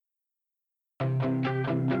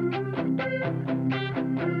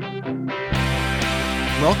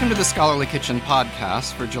Welcome to the Scholarly Kitchen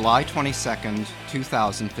podcast for July 22nd,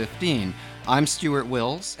 2015. I'm Stewart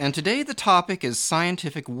Wills, and today the topic is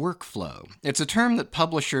scientific workflow. It's a term that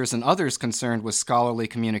publishers and others concerned with scholarly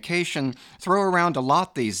communication throw around a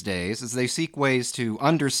lot these days as they seek ways to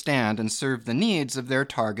understand and serve the needs of their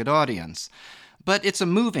target audience. But it's a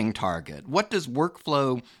moving target. What does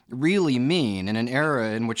workflow really mean in an era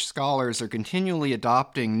in which scholars are continually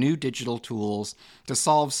adopting new digital tools to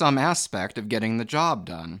solve some aspect of getting the job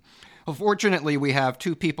done? Well, fortunately, we have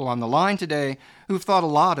two people on the line today who've thought a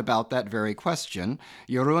lot about that very question.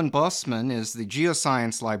 Jeroen Bosman is the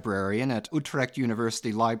geoscience librarian at Utrecht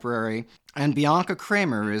University Library, and Bianca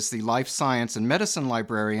Kramer is the life science and medicine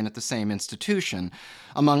librarian at the same institution.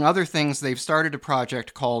 Among other things, they've started a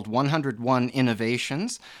project called 101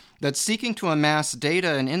 Innovations that's seeking to amass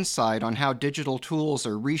data and insight on how digital tools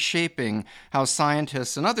are reshaping how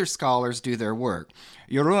scientists and other scholars do their work.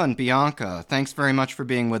 Jeroen, Bianca, thanks very much for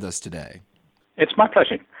being with us today. It's my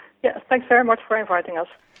pleasure. Yeah, thanks very much for inviting us.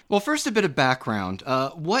 Well, first, a bit of background.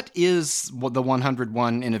 What is the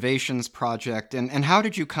 101 Innovations Project, and how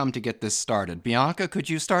did you come to get this started? Bianca, could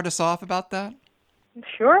you start us off about that?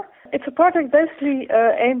 Sure. It's a project basically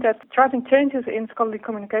aimed at charting changes in scholarly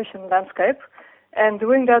communication landscape, and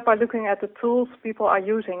doing that by looking at the tools people are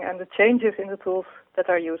using and the changes in the tools that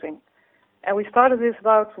they're using. And we started this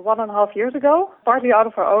about 1.5 years ago, partly out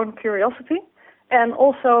of our own curiosity, and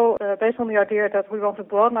also based on the idea that we want to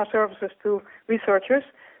broaden our services to researchers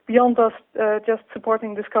beyond just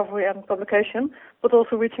supporting discovery and publication, but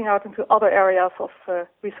also reaching out into other areas of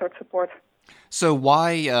research support. So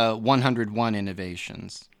why 101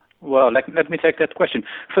 Innovations? Well, let me take that question.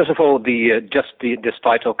 First of all, this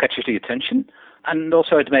title catches the attention. And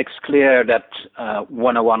also it makes clear that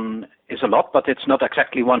 101 is a lot, but it's not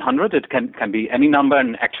exactly 100. It can be any number,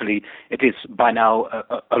 and actually it is by now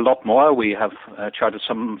a lot more. We have charted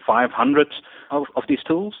some 500 of these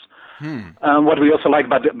tools. What we also like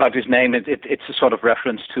about this name, it's a sort of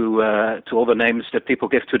reference to all the names that people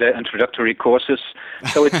give to their introductory courses.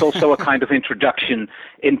 So it's also a kind of introduction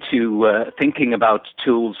into thinking about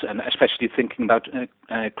tools, and especially thinking about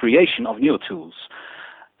creation of new tools.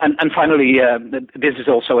 And finally, this is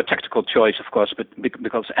also a tactical choice, of course, but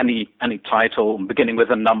because any title beginning with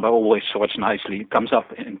a number always sorts nicely, comes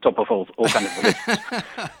up in top of all kinds of lists.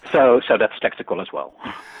 So that's tactical as well.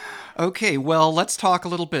 Okay, well, let's talk a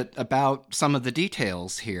little bit about some of the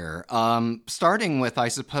details here. Starting with, I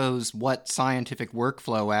suppose, what scientific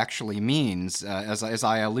workflow actually means. As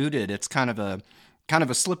I alluded, it's kind of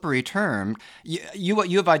a slippery term. You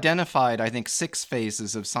have identified, I think, 6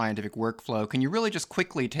 phases of scientific workflow. Can you really just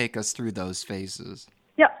quickly take us through those phases?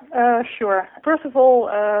 Yeah, sure. First of all,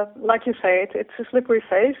 like you say, it's a slippery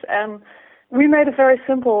phase, and we made a very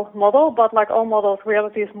simple model, but like all models,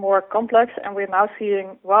 reality is more complex, and we're now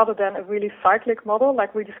seeing, rather than a really cyclic model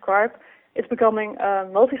like we described, it's becoming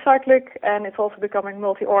multi-cyclic, and it's also becoming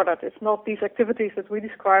multi-ordered. It's not, these activities that we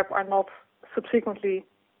describe are not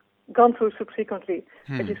gone through subsequently,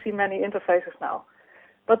 as you see many interfaces now.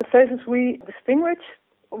 But the phases we distinguished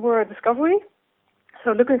were discovery,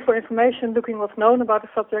 so looking for information, looking what's known about the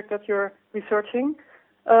subject that you're researching,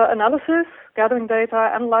 analysis, gathering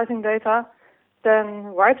data, analyzing data, then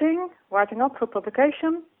writing up for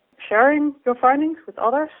publication, sharing your findings with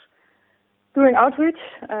others, doing outreach,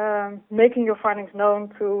 making your findings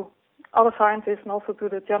known to other scientists and also to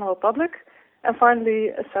the general public, and finally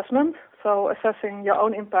assessment, so assessing your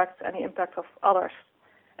own impact and the impact of others.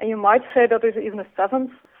 And you might say that there's even a 7th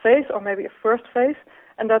phase or maybe a first phase,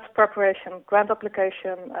 and that's preparation, grant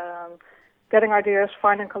application, getting ideas,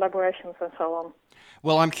 finding collaborations, and so on.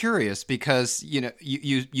 Well, I'm curious because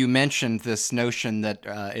you mentioned this notion that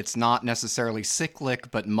it's not necessarily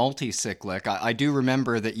cyclic but multi-cyclic. I do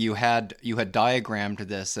remember that you had diagrammed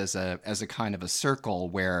this as a kind of a circle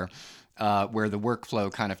where the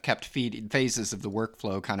workflow kind of kept phases of the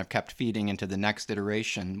workflow kind of kept feeding into the next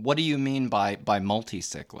iteration. What do you mean by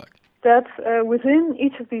multi-cyclic? That within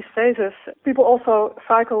each of these phases, people also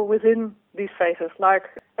cycle within these phases. Like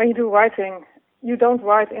when you do writing, you don't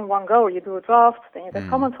write in one go. You do a draft, then you get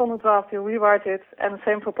comments on the draft, you rewrite it, and the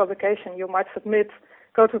same for publication. You might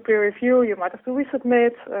go to peer review, you might have to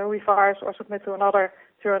resubmit, revise, or submit to another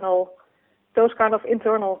journal. Those kind of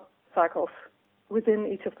internal cycles within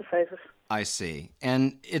each of the phases. I see.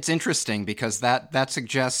 And it's interesting because that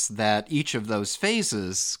suggests that each of those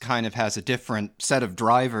phases kind of has a different set of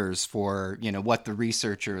drivers for, what the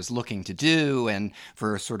researcher is looking to do and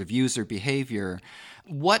for sort of user behavior.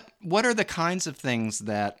 What are the kinds of things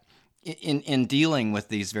that in dealing with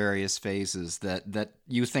these various phases that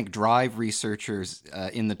you think drive researchers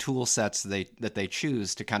in the tool sets that they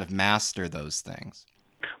choose to kind of master those things?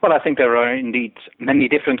 Well, I think there are indeed many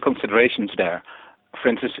different considerations there. For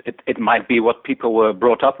instance, it might be what people were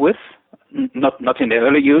brought up with, not in their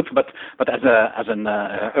early youth, but as an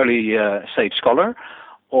early stage scholar,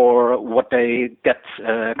 or what they get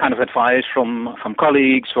kind of advice from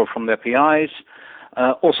colleagues or from their PIs.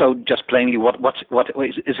 Also, just plainly what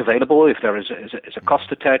is available, if there is a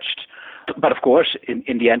cost attached. But of course,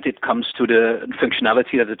 in the end, it comes to the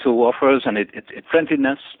functionality that the tool offers and its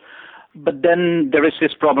friendliness. But then there is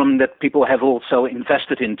this problem that people have also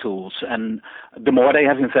invested in tools, and the more they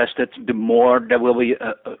have invested, the more there will be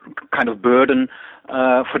a kind of burden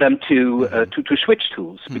for them to switch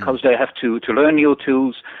tools, because they have to learn new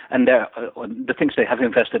tools, and the things they have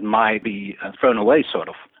invested might be thrown away, sort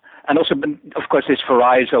of. And also, of course, this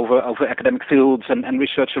varies over academic fields and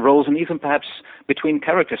researcher roles, and even perhaps between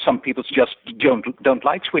characters. Some people just don't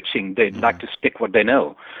like switching; they like to stick what they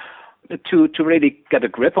know. To really get a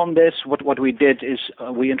grip on this, what we did is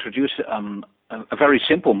we introduced a very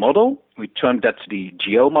simple model. We termed that the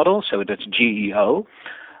GEO model, so that's GEO.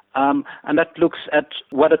 And that looks at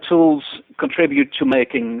whether tools contribute to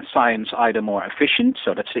making science either more efficient,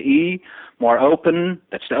 so that's the E, more open,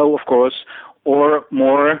 that's the O, of course, or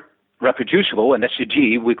more reproducible, and that's the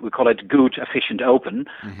G. We call it good, efficient, open.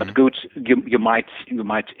 But good, you might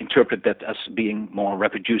interpret that as being more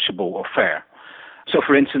reproducible or fair. So,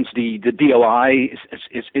 for instance, the DOI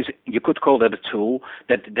is you could call that a tool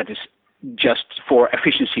that is just for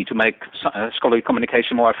efficiency, to make scholarly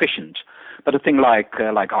communication more efficient. But a thing like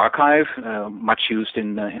archive, much used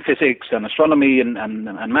in physics and astronomy and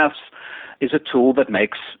maths, is a tool that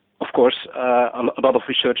makes, of course, a lot of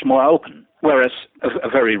research more open. Whereas a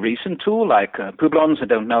very recent tool like Publons, I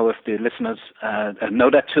don't know if the listeners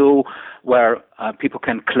know that tool, where people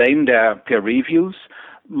can claim their peer reviews,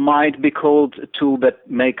 might be called a tool that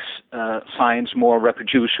makes science more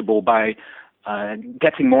reproducible by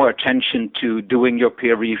getting more attention to doing your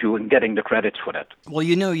peer review and getting the credit for that. Well,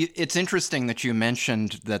 it's interesting that you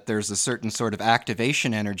mentioned that there's a certain sort of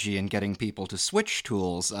activation energy in getting people to switch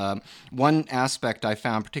tools. One aspect I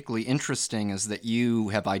found particularly interesting is that you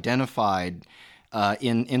have identified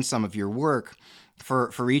in some of your work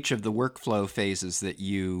for each of the workflow phases that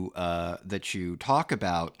you talk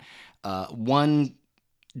about, one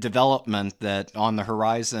development that on the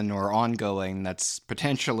horizon or ongoing that's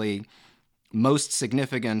potentially most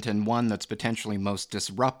significant and one that's potentially most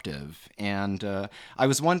disruptive. And I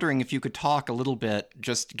was wondering if you could talk a little bit,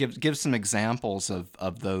 just give some examples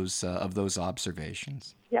of those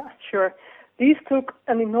observations. Yeah, sure. These took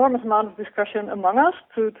an enormous amount of discussion among us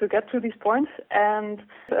to get to these points, and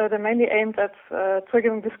they're mainly aimed at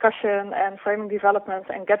triggering discussion and framing developments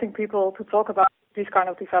and getting people to talk about these kind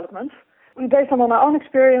of developments. We based them on our own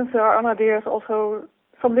experience, our own ideas, also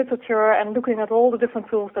some literature, and looking at all the different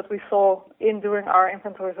tools that we saw during our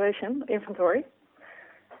inventory.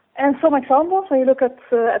 And some examples, when you look at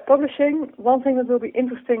publishing, one thing that will be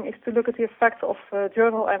interesting is to look at the effect of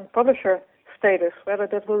journal and publisher status, whether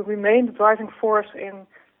that will remain the driving force in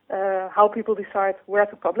how people decide where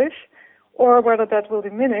to publish, or whether that will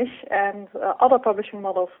diminish and other publishing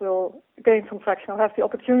models will gain some traction or have the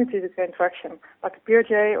opportunity to gain traction, like the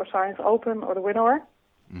PeerJ or Science Open or the Winnower.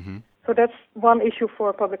 Mm-hmm. So that's one issue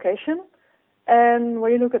for publication. And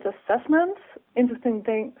when you look at assessment, interesting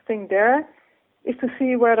thing there is to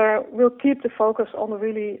see whether we'll keep the focus on the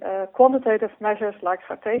really quantitative measures like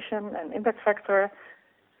citation and impact factor,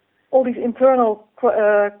 all these internal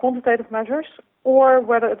quantitative measures, or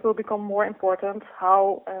whether it will become more important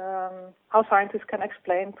how scientists can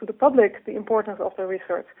explain to the public the importance of their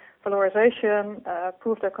research, valorization,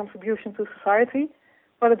 prove their contribution to society,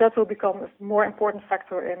 whether that will become a more important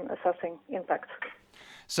factor in assessing impact.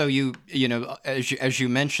 So as you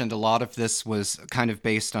mentioned, a lot of this was kind of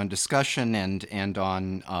based on discussion and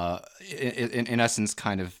on in essence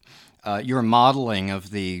kind of your modeling of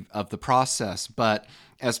the process, but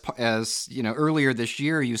as you know, earlier this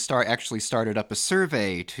year, you actually started up a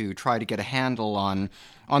survey to try to get a handle on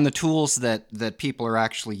the tools that people are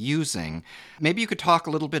actually using. Maybe you could talk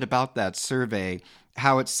a little bit about that survey,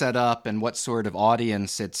 how it's set up, and what sort of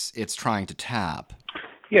audience it's trying to tap.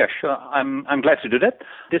 Yeah, sure. I'm glad to do that.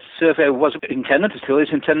 This survey still is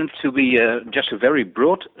intended to be just a very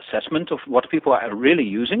broad assessment of what people are really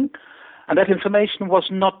using. And that information was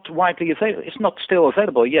not widely available. It's not still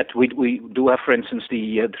available yet. We do have, for instance,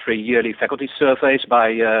 the 3 yearly faculty surveys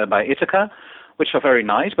by Ithaca, which are very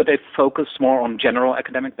nice, but they focus more on general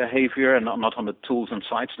academic behavior and not on the tools and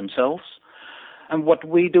sites themselves. And what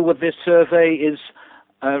we do with this survey is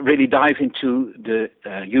really dive into the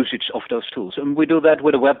usage of those tools. And we do that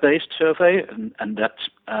with a web-based survey, and that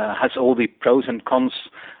has all the pros and cons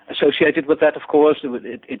associated with that, of course.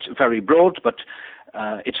 It's very broad, but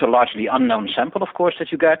it's a largely unknown sample, of course,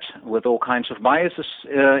 that you get with all kinds of biases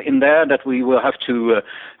in there that we will have to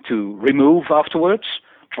remove afterwards,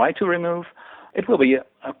 try to remove. It will be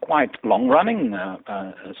a quite long-running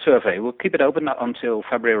survey. We'll keep it open until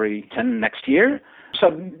February 10 next year, so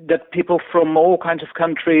that people from all kinds of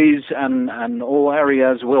countries and all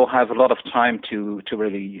areas will have a lot of time to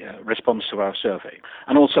really respond to our survey.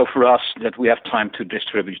 And also for us, that we have time to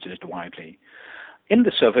distribute it widely. In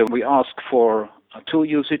the survey, we ask for tool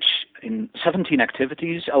usage in 17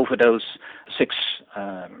 activities over those 6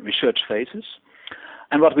 research phases.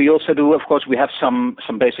 And what we also do, of course, we have some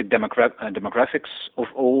basic demographics of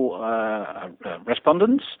all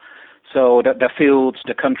respondents. So their fields,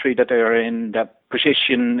 the country that they are in, their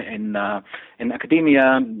position in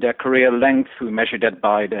academia, their career length. We measure that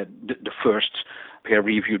by the first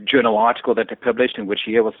peer-reviewed journal article that they published. In which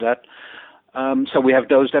year was that? So we have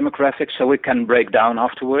those demographics, so we can break down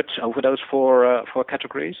afterwards over those four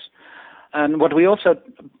categories. And what we also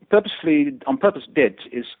on purpose did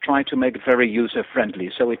is try to make it very user-friendly.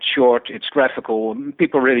 So it's short, it's graphical.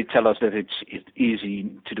 People really tell us that it's easy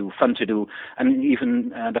to do, fun to do, and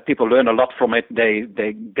even that people learn a lot from it.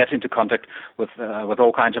 They get into contact with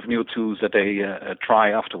all kinds of new tools that they try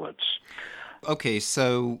afterwards. Okay,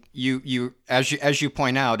 so you as you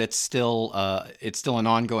point out, it's still an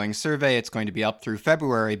ongoing survey. It's going to be up through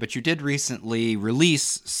February, but you did recently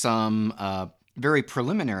release some very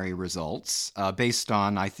preliminary results based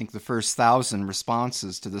on, I think, the first 1,000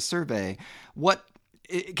 responses to the survey. What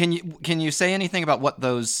can you say anything about what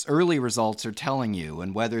those early results are telling you,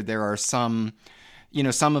 and whether there are some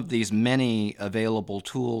of these many available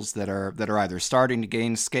tools that are either starting to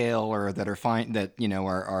gain scale or that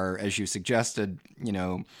are as you suggested,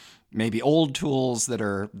 maybe old tools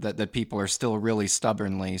that people are still really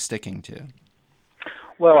stubbornly sticking to?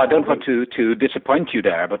 Well, I don't want to disappoint you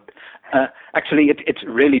there, but actually it's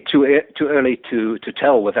really too early to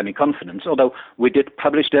tell with any confidence, although we did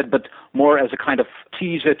publish that, but more as a kind of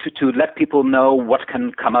teaser to let people know what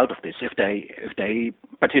can come out of this if they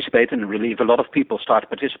participate, and really if a lot of people start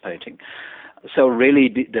participating. So really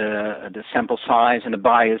the sample size and the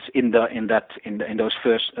bias in those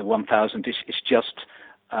first 1,000 is just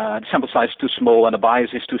the sample size is too small and the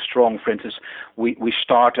bias is too strong. For instance, we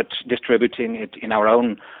started distributing it in our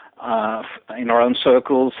own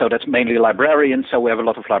circles, so that's mainly librarians. So we have a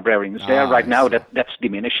lot of librarians there. Right now, that's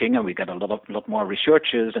diminishing, and we get a lot more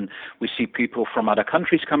researchers, and we see people from other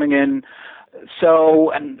countries coming in.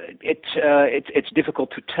 So, and it's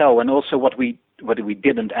difficult to tell. And also, what we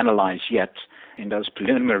didn't analyze yet in those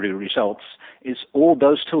preliminary results is all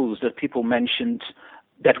those tools that people mentioned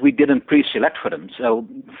that we didn't pre-select for them. So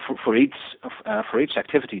for each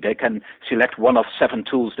activity, they can select one of 7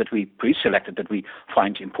 tools that we pre-selected that we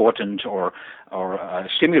find important or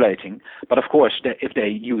stimulating. But of course, if they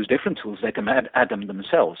use different tools, they can add them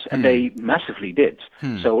themselves, and they massively did.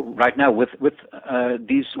 So right now, with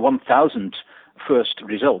these 1,000 first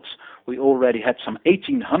results, we already had some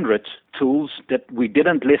 1,800 tools that we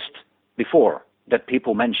didn't list before, that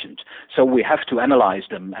people mentioned. So we have to analyze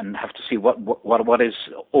them and have to see what is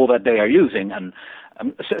all that they are using. And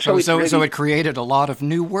so it created a lot of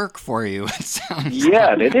new work for you. It sounds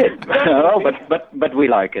they did. but we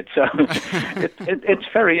like it. So it's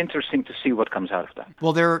very interesting to see what comes out of that.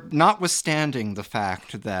 Well, notwithstanding the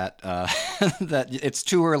fact that that it's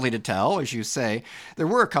too early to tell, as you say, there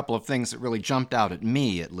were a couple of things that really jumped out at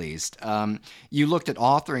me, at least. You looked at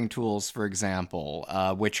authoring tools, for example,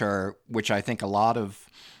 which I think a lot of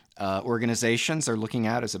organizations are looking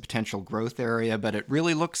at as a potential growth area, but it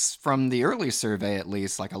really looks, from the early survey at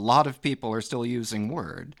least, like a lot of people are still using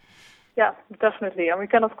Word. Yeah, definitely. And we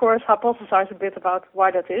can, of course, hypothesize a bit about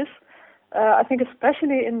why that is. I think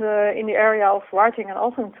especially in the area of writing and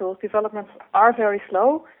authoring tools, developments are very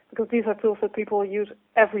slow because these are tools that people use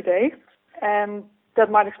every day, and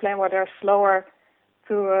that might explain why they're slower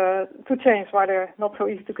to change, why they're not so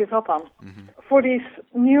easy to give up on. Mm-hmm. For these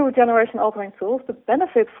new generation authoring tools, the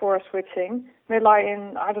benefit for switching may lie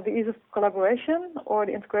in either the ease of collaboration or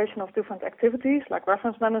the integration of different activities like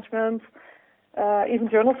reference management, even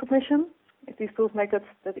journal submission, if these tools make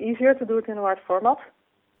that easier to do it in the right format.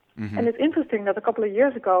 Mm-hmm. And it's interesting that a couple of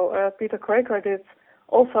years ago, Peter Kramer did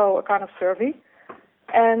also a kind of survey.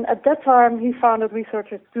 And at that time, he found that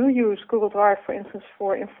researchers do use Google Drive, for instance,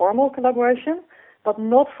 for informal collaboration, but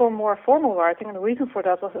not for more formal writing. And the reason for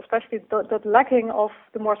that was especially that lacking of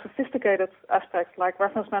the more sophisticated aspects like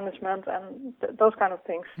reference management and those kind of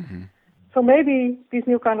things. Mm-hmm. So maybe these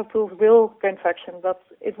new kind of tools will gain traction, but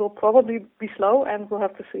it will probably be slow, and we'll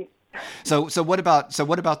have to see. So what about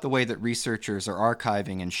the way that researchers are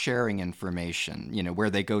archiving and sharing information, where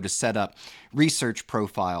they go to set up research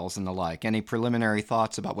profiles and the like? Any preliminary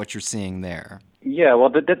thoughts about what you're seeing there? Yeah, well,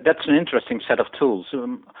 that's an interesting set of tools.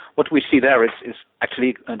 What we see there is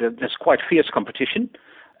actually there's quite fierce competition.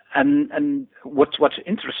 And what's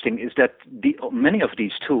interesting is that many of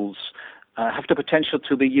these tools have the potential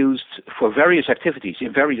to be used for various activities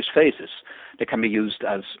in various phases. They can be used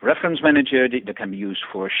as reference manager. They can be used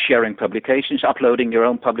for sharing publications, uploading your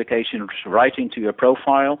own publications, writing to your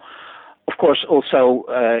profile. Of course, also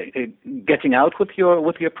getting out with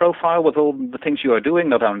your profile, with all the things you are doing,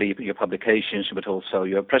 not only your publications but also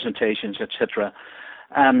your presentations, etc.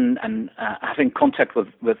 And having contact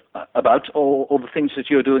with about all the things that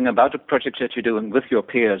you're doing, about the projects that you're doing with your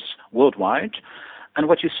peers worldwide. And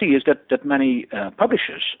what you see is that many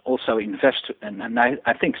publishers also invest, and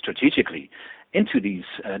I think strategically, into these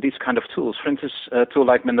kind of tools. For instance, a tool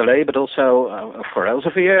like Mendeley, but also for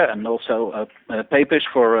Elsevier, and also papers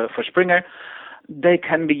for Springer. They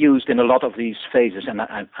can be used in a lot of these phases, and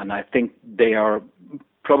I think they are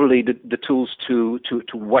probably the tools to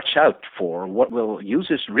watch out for. What will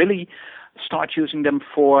users really start using them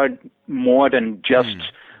for more than just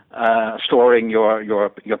storing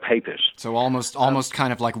your papers. So almost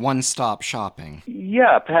kind of like one-stop shopping.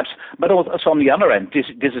 Yeah, perhaps. But also on the other end,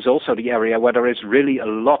 this is also the area where there is really a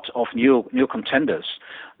lot of new contenders.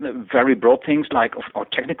 Very broad things like, or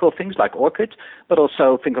technical things like ORCID, but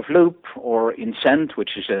also think of Loop or Incent,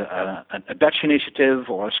 which is a Dutch initiative,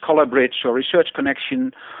 or Scholar Bridge or Research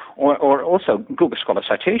Connection, or also Google Scholar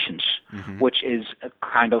Citations, which is a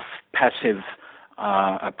kind of passive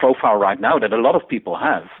a profile right now that a lot of people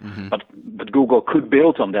have, but Google could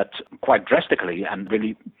build on that quite drastically and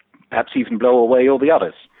really perhaps even blow away all the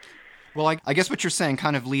others. Well, I guess what you're saying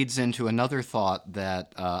kind of leads into another thought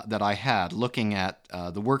that I had looking at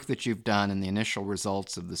the work that you've done and the initial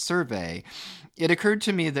results of the survey. It occurred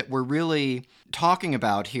to me that we're really talking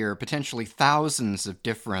about here potentially thousands of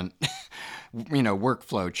different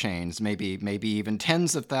workflow chains, maybe even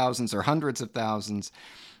tens of thousands or hundreds of thousands,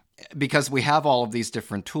 because we have all of these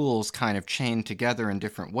different tools kind of chained together in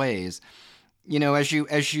different ways.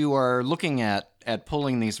 As you are looking at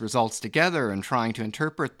pulling these results together and trying to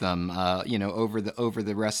interpret them, over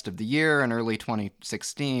the rest of the year and early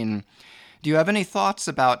 2016, do you have any thoughts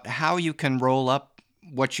about how you can roll up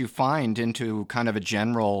what you find into kind of a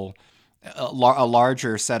general, a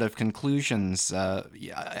larger set of conclusions?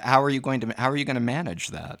 How are you going to manage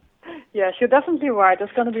that? Yes, you're definitely right.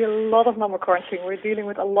 There's going to be a lot of number crunching. We're dealing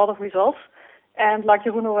with a lot of results. And like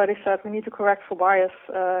Jeroen already said, we need to correct for bias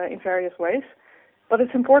in various ways. But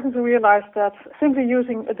it's important to realize that simply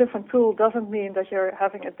using a different tool doesn't mean that you're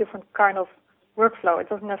having a different kind of workflow. It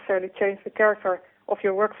doesn't necessarily change the character of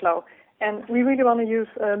your workflow. And we really want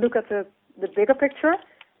to look at the bigger picture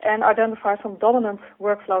and identify some dominant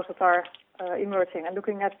workflows that are emerging, and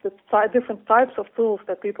looking at the different types of tools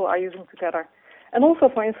that people are using together. And also,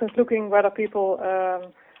 for instance, looking whether people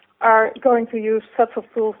are going to use sets of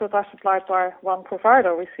tools that are supplied by one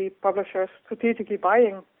provider. We see publishers strategically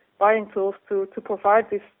buying tools to provide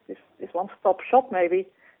this one-stop shop, maybe,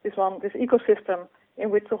 this ecosystem in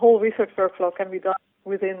which the whole research workflow can be done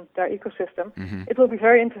within their ecosystem. It will be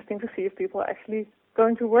very interesting to see if people are actually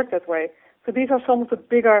going to work that way. So these are some of the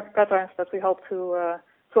bigger patterns that we hope to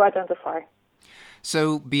identify.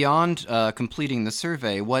 So beyond completing the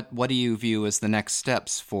survey, what do you view as the next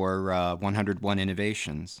steps for 101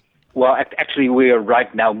 Innovations? Well, actually, we are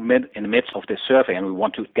right now in the midst of this survey, and we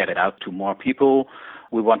want to get it out to more people.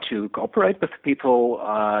 We want to cooperate with people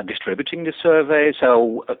distributing the survey.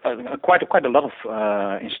 So quite a lot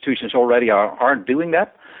of institutions already are doing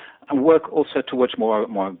that, and work also towards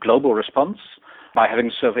more global response by having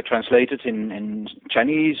the survey translated in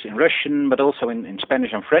Chinese, in Russian, but also in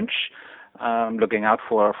Spanish and French. Looking out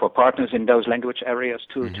for partners in those language areas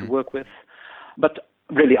to work with. But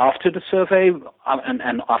really after the survey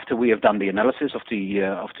and after we have done the analysis of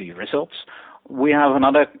the results, we have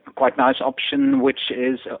another quite nice option, which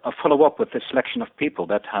is a follow-up with the selection of people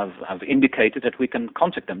that have indicated that we can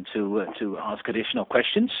contact them to ask additional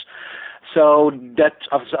questions. So that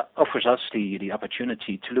offers us the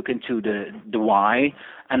opportunity to look into the why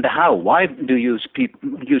and the how. Why do use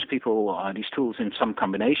people these tools in some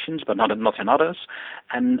combinations, but not in others?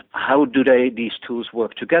 And how do these tools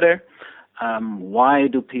work together? Why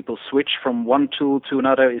do people switch from one tool to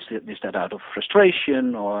another? Is that out of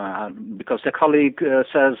frustration, or because their colleague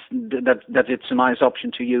says that it's a nice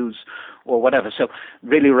option to use, or whatever? So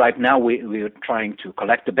really right now we are trying to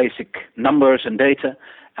collect the basic numbers and data,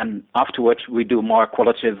 and afterwards we do more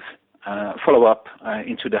qualitative follow-up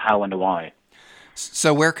into the how and the why.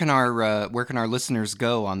 So where can our listeners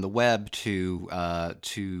go on the web to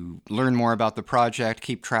learn more about the project,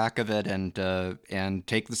 keep track of it, and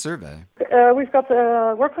take the survey? We've got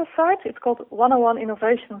a WordPress site. It's called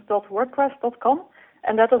 101innovations.wordpress.com,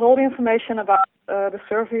 and that has all the information about the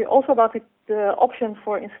survey, also about the option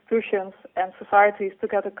for institutions and societies to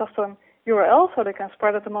get a custom URL so they can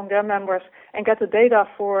spread it among their members and get the data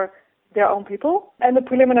for their own people. And the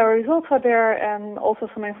preliminary results are there, and also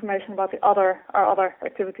some information about our other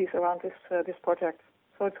activities around this project.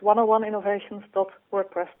 So it's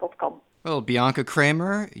 101innovations.wordpress.com. Well, Bianca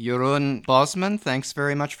Kramer, Jeroen Bosman, thanks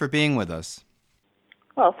very much for being with us.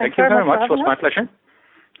 Well, thank you very much. It was my pleasure.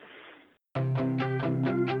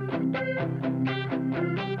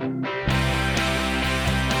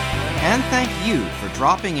 And thank you for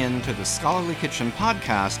dropping into the Scholarly Kitchen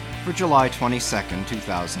podcast for July 22nd,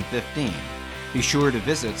 2015. Be sure to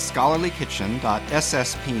visit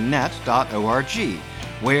scholarlykitchen.sspnet.org,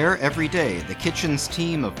 where every day the kitchen's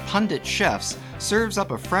team of pundit chefs serves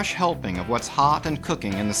up a fresh helping of what's hot and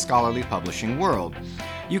cooking in the scholarly publishing world.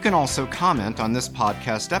 You can also comment on this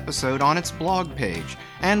podcast episode on its blog page,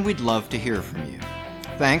 and we'd love to hear from you.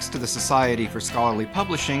 Thanks to the Society for Scholarly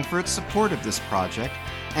Publishing for its support of this project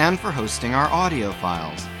and for hosting our audio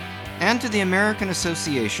files, and to the American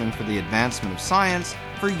Association for the Advancement of Science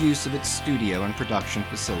for use of its studio and production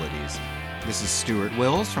facilities. This is Stewart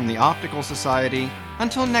Wills from the Optical Society.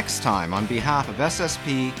 Until next time, on behalf of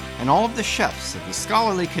SSP and all of the chefs of the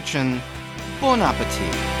Scholarly Kitchen, bon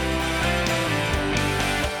appetit.